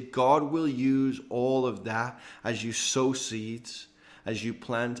what he did? God will use all of that as you sow seeds, as you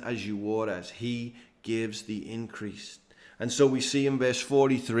plant, as you water, as he gives the increase. And so we see in verse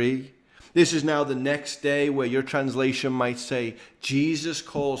 43, this is now the next day, where your translation might say, Jesus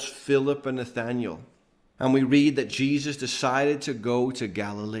calls Philip and Nathanael. And we read that Jesus decided to go to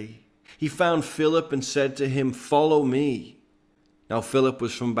Galilee. He found Philip and said to him, follow me. Now Philip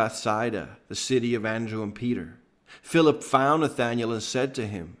was from Bethsaida, the city of Andrew and Peter. Philip found Nathanael and said to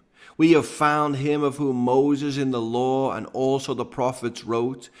him, we have found him of whom Moses in the law and also the prophets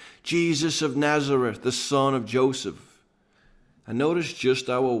wrote, Jesus of Nazareth, the son of Joseph. And notice just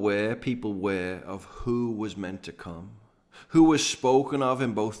how aware people were of who was meant to come, who was spoken of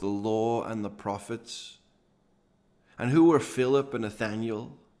in both the law and the prophets. And who were Philip and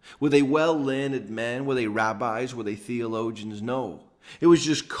Nathanael? Were they well-learned men? Were they rabbis? Were they theologians? No. It was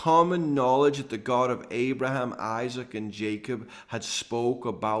just common knowledge that the God of Abraham, Isaac, and Jacob had spoke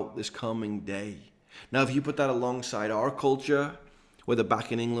about this coming day. Now, if you put that alongside our culture, whether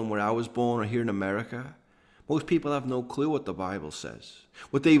back in England where I was born or here in America, most people have no clue what the Bible says.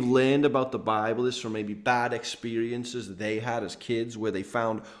 What they've learned about the Bible is from maybe bad experiences that they had as kids, where they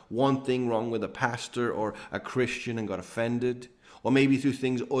found one thing wrong with a pastor or a Christian and got offended. Or maybe through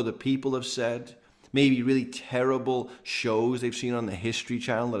things other people have said. Maybe really terrible shows they've seen on the History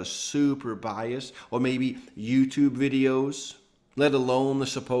Channel that are super biased. Or maybe YouTube videos. Let alone the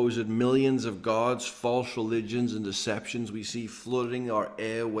supposed millions of gods, false religions, and deceptions we see flooding our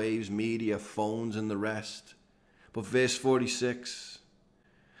airwaves, media, phones, and the rest. But verse 46,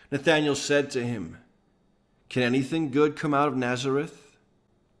 Nathanael said to him, can anything good come out of Nazareth?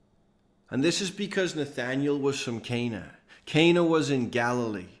 And this is because Nathanael was from Cana. Cana was in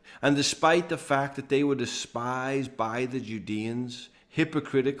Galilee. And despite the fact that they were despised by the Judeans,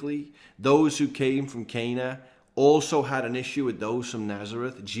 hypocritically, those who came from Cana also had an issue with those from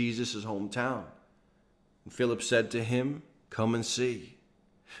Nazareth, Jesus' hometown. And Philip said to him, come and see.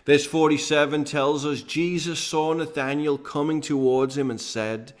 Verse 47 tells us Jesus saw Nathanael coming towards him and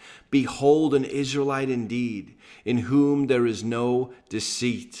said, "Behold, an Israelite indeed, in whom there is no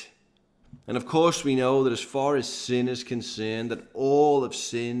deceit." And of course we know that as far as sin is concerned, that all have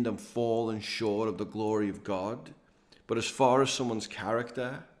sinned and fallen short of the glory of God. But as far as someone's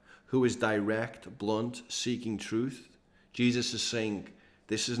character, who is direct, blunt, seeking truth, Jesus is saying,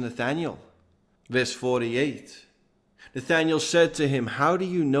 this is Nathanael. Verse 48, Nathanael said to him, "How do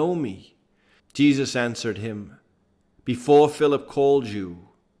you know me?" Jesus answered him, "Before Philip called you,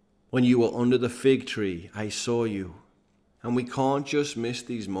 when you were under the fig tree, I saw you." And we can't just miss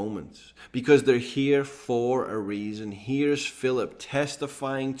these moments because they're here for a reason. Here's Philip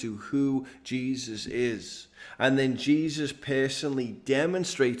testifying to who Jesus is. And then Jesus personally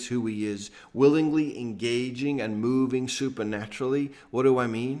demonstrates who he is, willingly engaging and moving supernaturally. What do I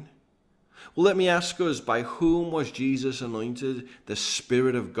mean? Well, let me ask us, by whom was Jesus anointed? The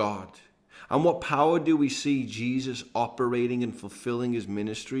Spirit of God. And what power do we see Jesus operating and fulfilling his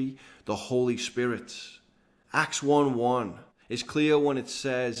ministry? The Holy Spirit. Acts 1:1 is clear when it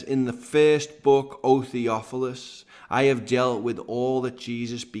says, "In the first book, O Theophilus, I have dealt with all that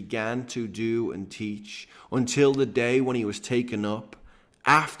Jesus began to do and teach until the day when he was taken up,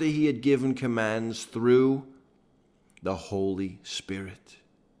 after he had given commands through the Holy Spirit."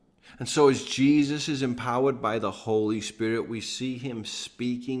 And so as Jesus is empowered by the Holy Spirit, we see him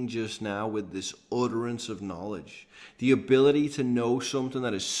speaking just now with this utterance of knowledge, the ability to know something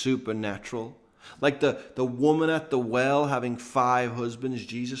that is supernatural. Like the woman at the well having 5 husbands,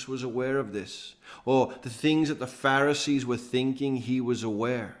 Jesus was aware of this. Or the things that the Pharisees were thinking, he was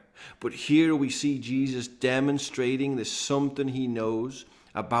aware. But here we see Jesus demonstrating this something he knows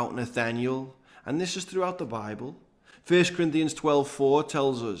about Nathanael. And this is throughout the Bible. 1 Corinthians 12:4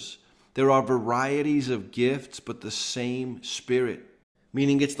 tells us, there are varieties of gifts, but the same Spirit.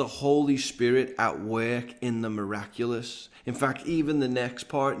 Meaning it's the Holy Spirit at work in the miraculous. In fact, even the next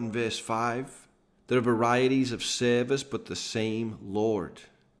part in verse 5, there are varieties of service, but the same Lord.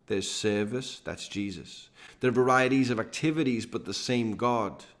 There's service, that's Jesus. There are varieties of activities, but the same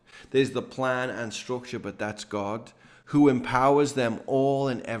God. There's the plan and structure, but that's God, who empowers them all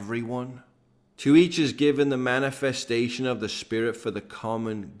and everyone. To each is given the manifestation of the Spirit for the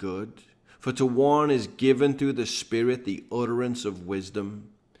common good. For to one is given through the Spirit the utterance of wisdom,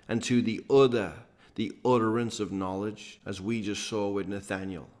 and to the other the utterance of knowledge, as we just saw with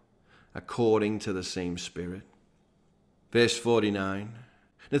Nathanael, according to the same Spirit. Verse 49,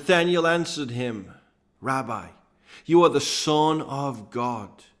 Nathanael answered him, "Rabbi, you are the Son of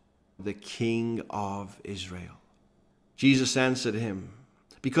God, the King of Israel." Jesus answered him,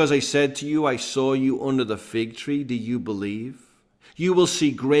 "Because I said to you, I saw you under the fig tree, do you believe? You will see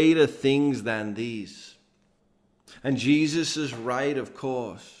greater things than these." And Jesus is right, of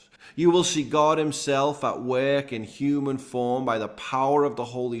course. You will see God himself at work in human form by the power of the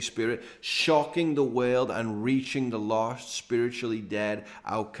Holy Spirit, shocking the world and reaching the lost, spiritually dead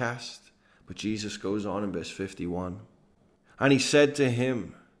outcast. But Jesus goes on in verse 51. And he said to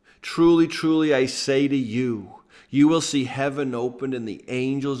him, "Truly, truly, I say to you, you will see heaven opened and the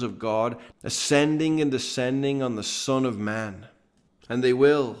angels of God ascending and descending on the Son of Man." And they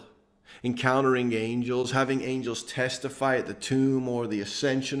will, encountering angels, having angels testify at the tomb or the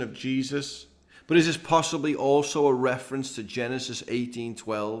ascension of Jesus. But is this possibly also a reference to Genesis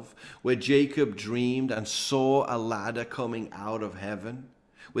 18:12, where Jacob dreamed and saw a ladder coming out of heaven,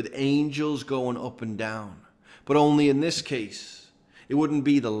 with angels going up and down? But only in this case, it wouldn't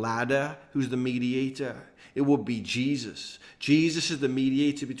be the ladder who's the mediator. It would be Jesus. Jesus is the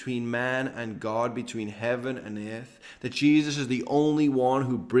mediator between man and God, between heaven and earth. That Jesus is the only one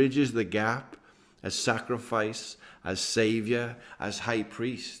who bridges the gap as sacrifice, as savior, as high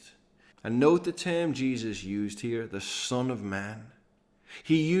priest. And note the term Jesus used here, the Son of Man.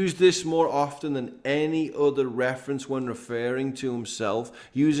 He used this more often than any other reference when referring to himself,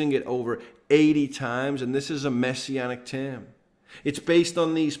 using it over 80 times, and this is a messianic term. It's based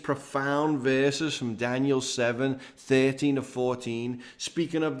on these profound verses from Daniel 7:13-14,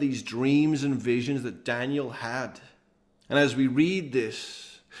 speaking of these dreams and visions that Daniel had. And as we read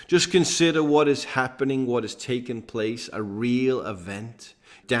this, just consider what is happening, what has taken place, a real event.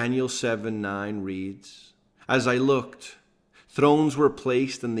 Daniel 7:9 reads, "As I looked, thrones were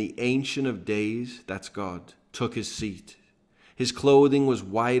placed, and the Ancient of Days," that's God, "took his seat. His clothing was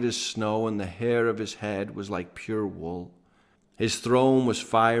white as snow, and the hair of his head was like pure wool. His throne was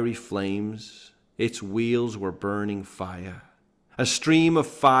fiery flames. Its wheels were burning fire. A stream of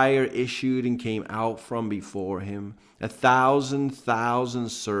fire issued and came out from before him. 1,000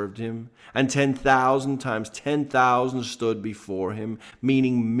 served him, and 10,000 times 10,000 stood before him,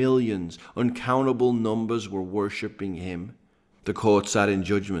 meaning millions, uncountable numbers were worshiping him. The court sat in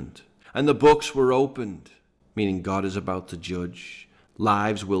judgment, and the books were opened, meaning God is about to judge.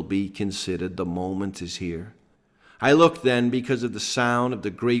 Lives will be considered. The moment is here. I looked then because of the sound of the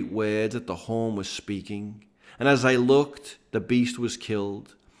great words that the horn was speaking. And as I looked, the beast was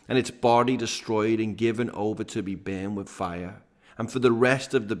killed, and its body destroyed and given over to be burned with fire. And for the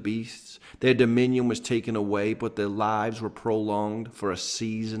rest of the beasts, their dominion was taken away, but their lives were prolonged for a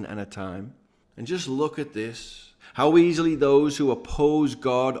season and a time. And just look at this. How easily those who oppose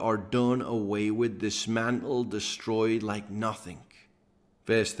God are done away with, dismantled, destroyed like nothing.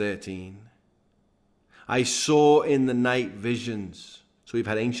 Verse 13. I saw in the night visions. So we've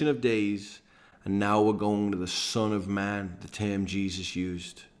had Ancient of Days, and now we're going to the Son of Man, the term Jesus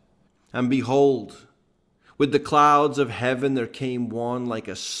used. And behold, with the clouds of heaven there came one like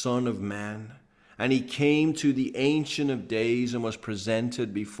a Son of Man. And he came to the Ancient of Days and was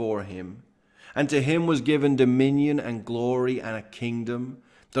presented before him. And to him was given dominion and glory and a kingdom,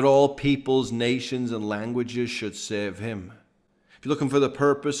 that all peoples, nations, and languages should serve him. If you're looking for the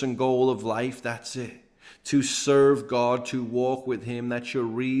purpose and goal of life, that's it. To serve God, to walk with him, that's your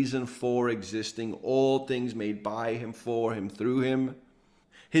reason for existing. All things made by him, for him, through him.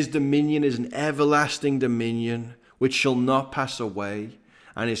 His dominion is an everlasting dominion which shall not pass away,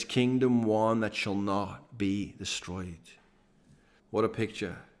 and his kingdom one that shall not be destroyed. What a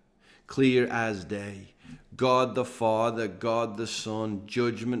picture. Clear as day. God the Father, God the Son,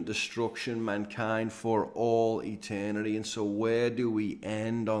 judgment, destruction, mankind for all eternity. And so where do we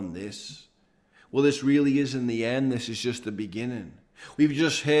end on this? Well, this really isn't the end. This is just the beginning. We've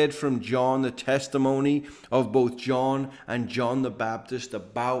just heard from John the testimony of both John and John the Baptist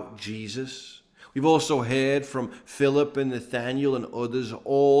about Jesus. We've also heard from Philip and Nathaniel and others,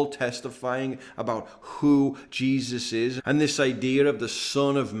 all testifying about who Jesus is. And this idea of the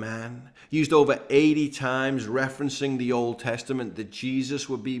Son of Man, used over 80 times, referencing the Old Testament, that Jesus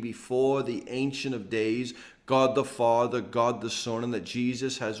would be before the Ancient of Days, God the Father, God the Son, and that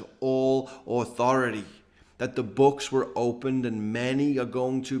Jesus has all authority. That the books were opened and many are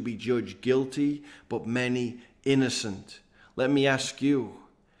going to be judged guilty, but many innocent. Let me ask you,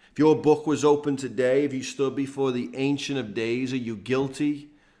 if your book was open today, if you stood before the Ancient of Days, are you guilty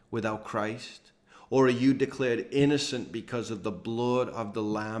without Christ? Or are you declared innocent because of the blood of the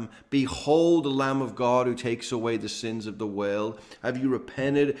Lamb? Behold the Lamb of God who takes away the sins of the world. Have you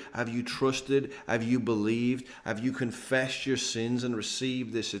repented? Have you trusted? Have you believed? Have you confessed your sins and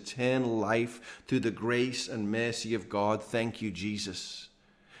received this eternal life through the grace and mercy of God? Thank you, Jesus.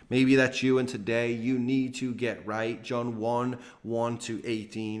 Maybe that's you, and today you need to get right. John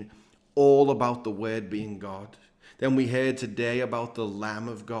 1:1-18, all about the Word being God. Then we heard today about the Lamb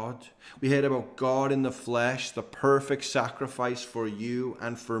of God. We heard about God in the flesh, the perfect sacrifice for you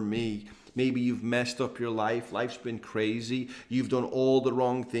and for me. Maybe you've messed up your life. Life's been crazy. You've done all the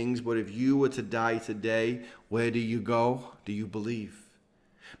wrong things. But if you were to die today, where do you go? Do you believe?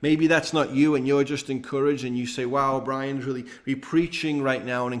 Maybe that's not you and you're just encouraged and you say, wow, Brian's really preaching right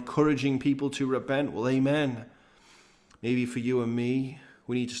now and encouraging people to repent. Well, amen. Maybe for you and me,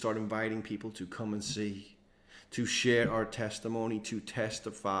 we need to start inviting people to come and see, to share our testimony, to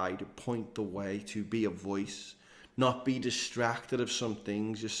testify, to point the way, to be a voice, not be distracted of some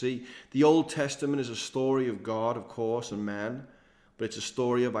things. You see, the Old Testament is a story of God, of course, and man, but it's a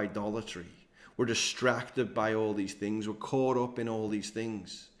story of idolatry. We're distracted by all these things. We're caught up in all these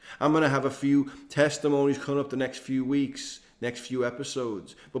things. I'm going to have a few testimonies coming up the next few weeks, next few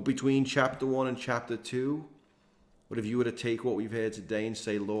episodes. But between chapter 1 and chapter 2, what if you were to take what we've heard today and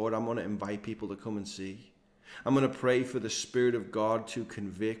say, Lord, I'm going to invite people to come and see. I'm going to pray for the Spirit of God to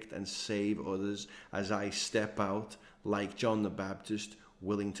convict and save others as I step out like John the Baptist,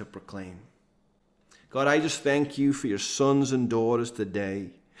 willing to proclaim. God, I just thank you for your sons and daughters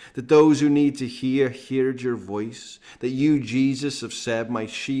today, that those who need to hear your voice, that you, Jesus, have said, my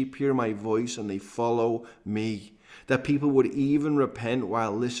sheep hear my voice and they follow me. That people would even repent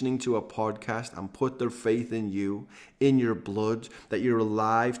while listening to a podcast and put their faith in you, in your blood, that you're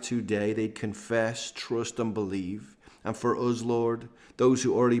alive today. They'd confess, trust, and believe. And for us, Lord, those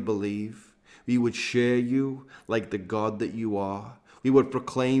who already believe, we would share you like the God that you are. We would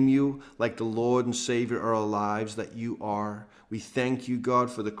proclaim you like the Lord and Savior of our lives that you are. We thank you, God,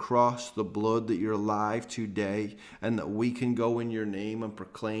 for the cross, the blood, that you're alive today, and that we can go in your name and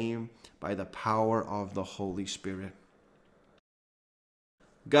proclaim by the power of the Holy Spirit.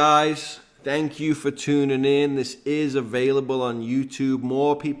 Guys, Thank you for tuning in. This is available on YouTube.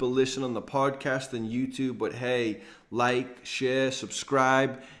 More people listen on the podcast than YouTube, but hey, like, share,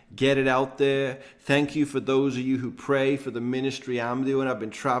 subscribe, get it out there. Thank you for those of you who pray for the ministry I'm doing. I've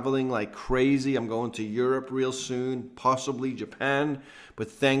been traveling like crazy. I'm going to Europe real soon, possibly Japan. But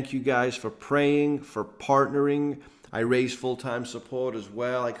thank you guys for praying, for partnering. I raise full-time support as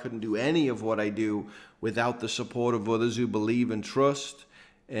well. I couldn't do any of what I do without the support of others who believe and trust.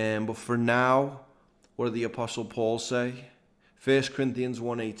 But for now, what did the Apostle Paul say? 1 Corinthians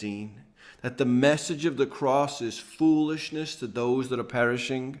 1:18, that the message of the cross is foolishness to those that are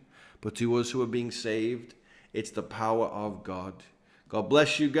perishing, but to us who are being saved, it's the power of God. God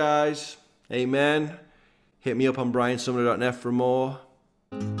bless you guys. Amen. Hit me up on briansumner.net for more.